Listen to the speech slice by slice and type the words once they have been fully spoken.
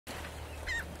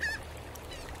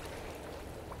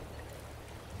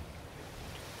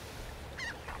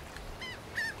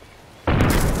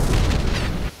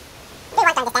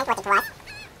understand what it was.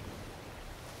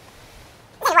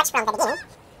 Then watch from the beginning.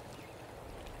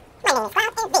 My name is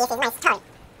Cloud, and this is my story.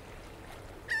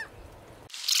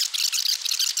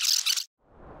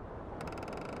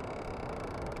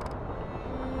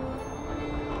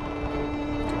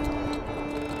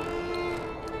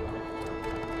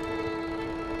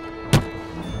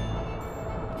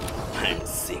 I'm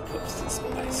sick of this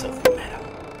piece of metal.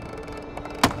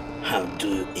 How do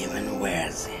you even wear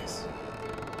this?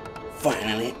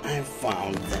 Finally, I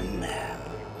found the metal.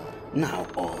 Now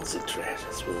all the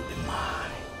treasures will be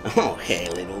mine. Oh, hey,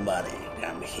 little buddy,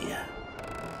 come here.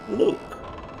 Look,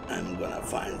 I'm gonna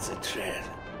find the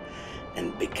treasure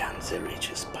and become the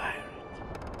richest pirate.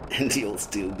 And you'll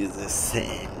still be the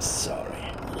same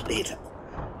sorry little.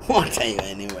 What are you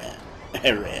anyway?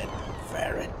 A red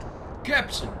ferret?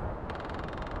 Captain!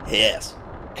 Yes,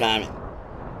 coming.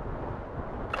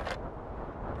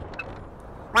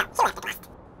 Well, he left at last.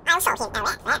 I'll show him a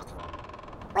red rabbit.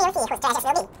 We'll see whose treasures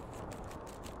will be.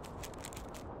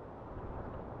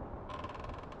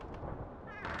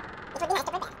 It would be nice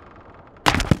to prepare.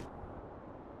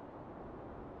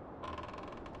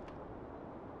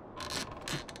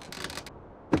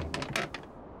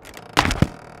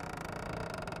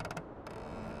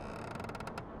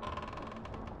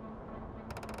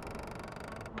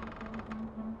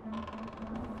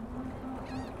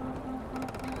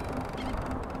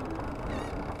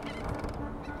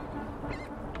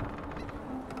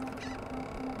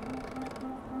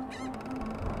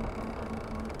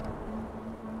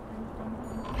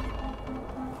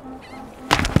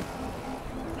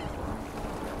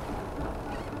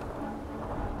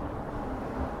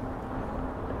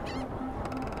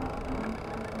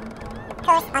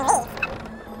 Curse on me.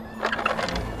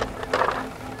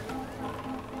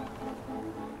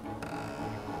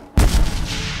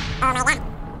 Oh my god.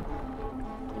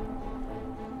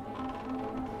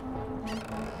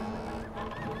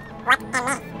 What a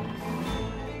mess.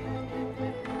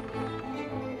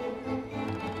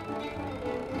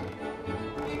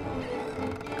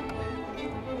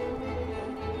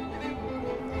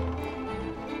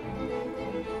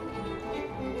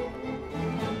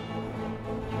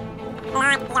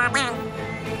 Lord, you're done. What do we have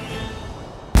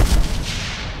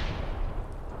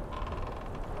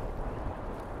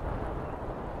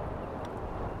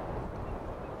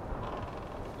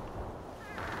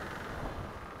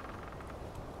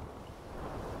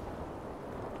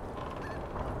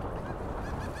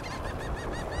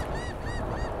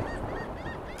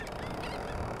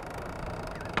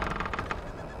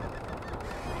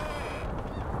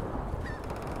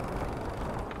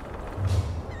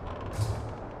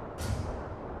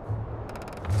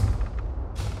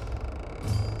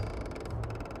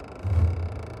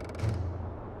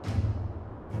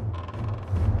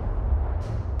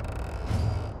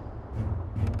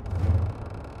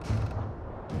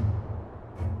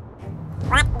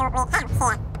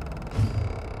here?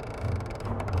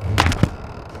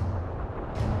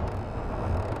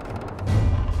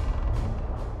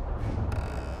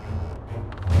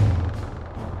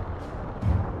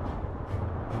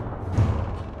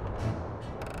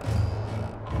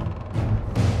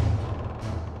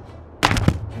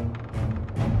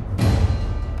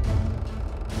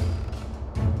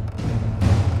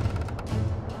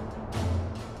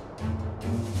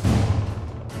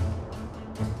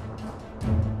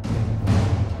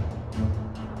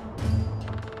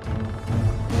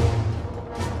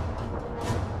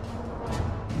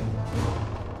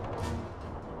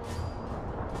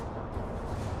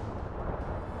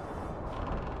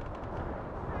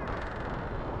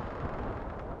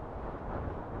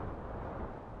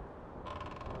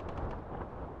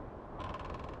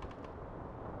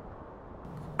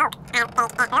 Oh, I'll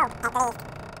take a look at least.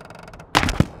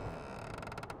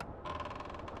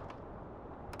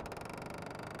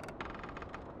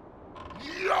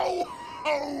 Yo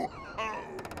ho ho!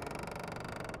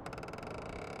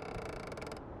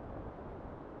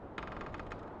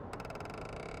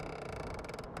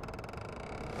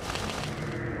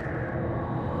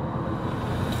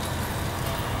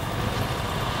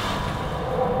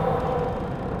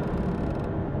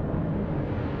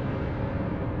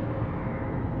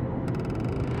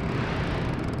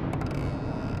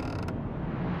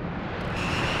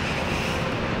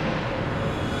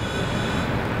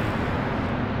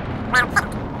 Well,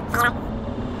 Taylor.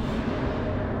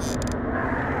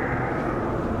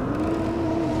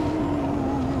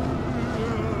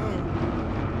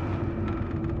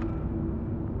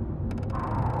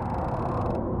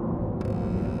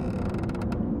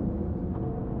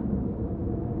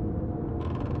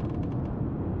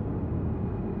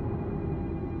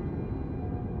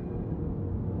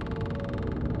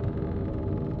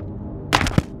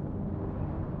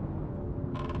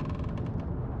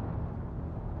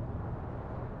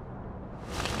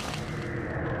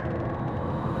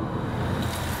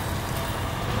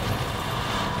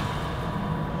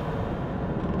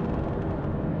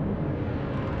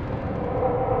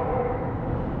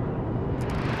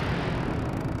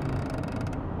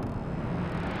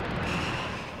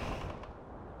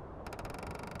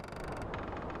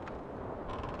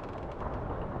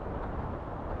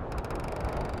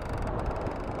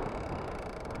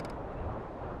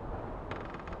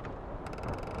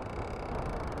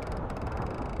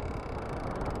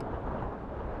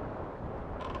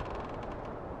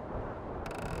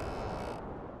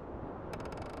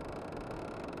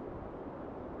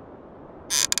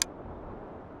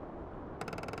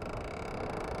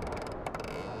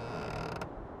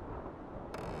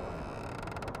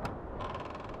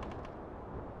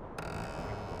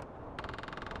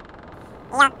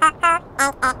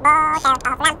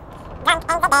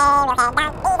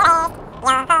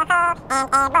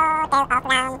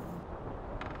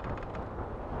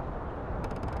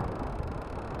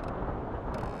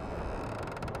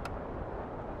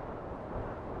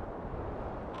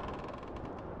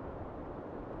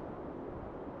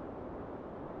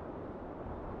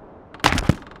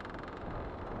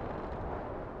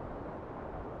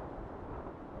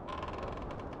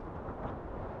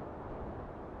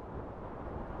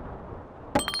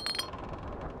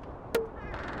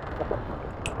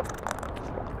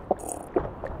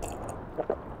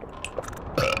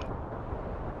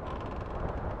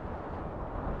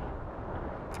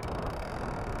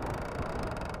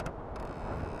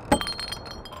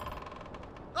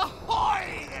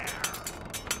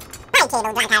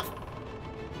 Ahoy there!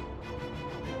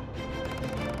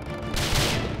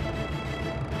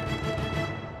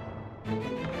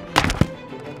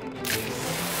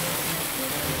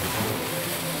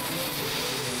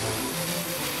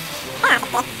 Hi,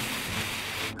 cable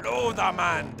drunkards. Blow the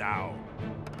man down.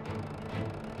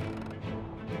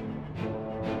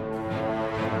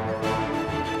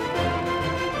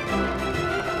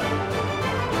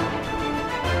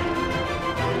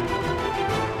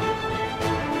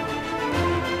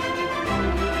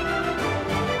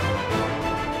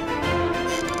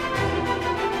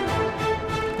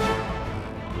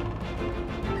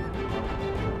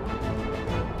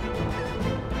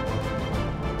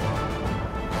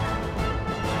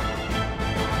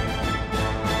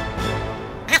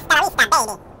 Hasta la vista,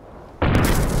 baby.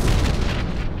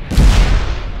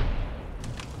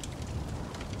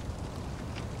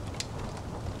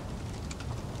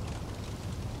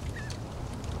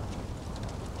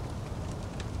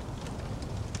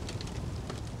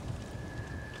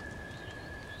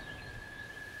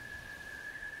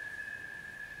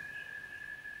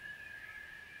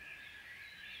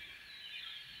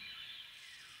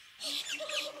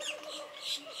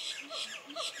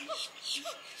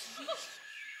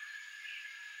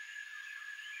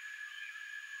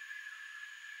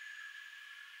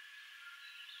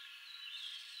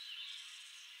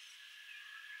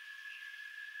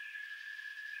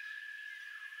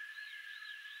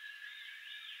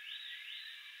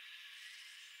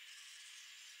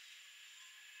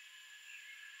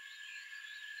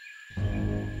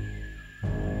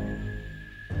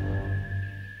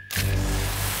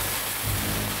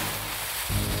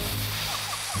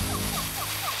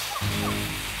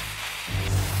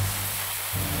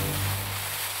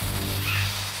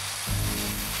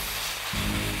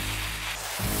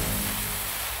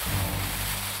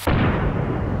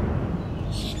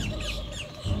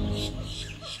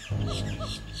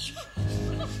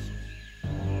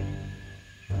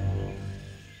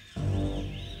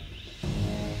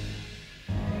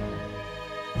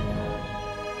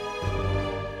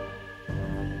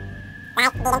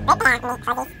 Like, didn't prepare me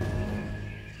for this.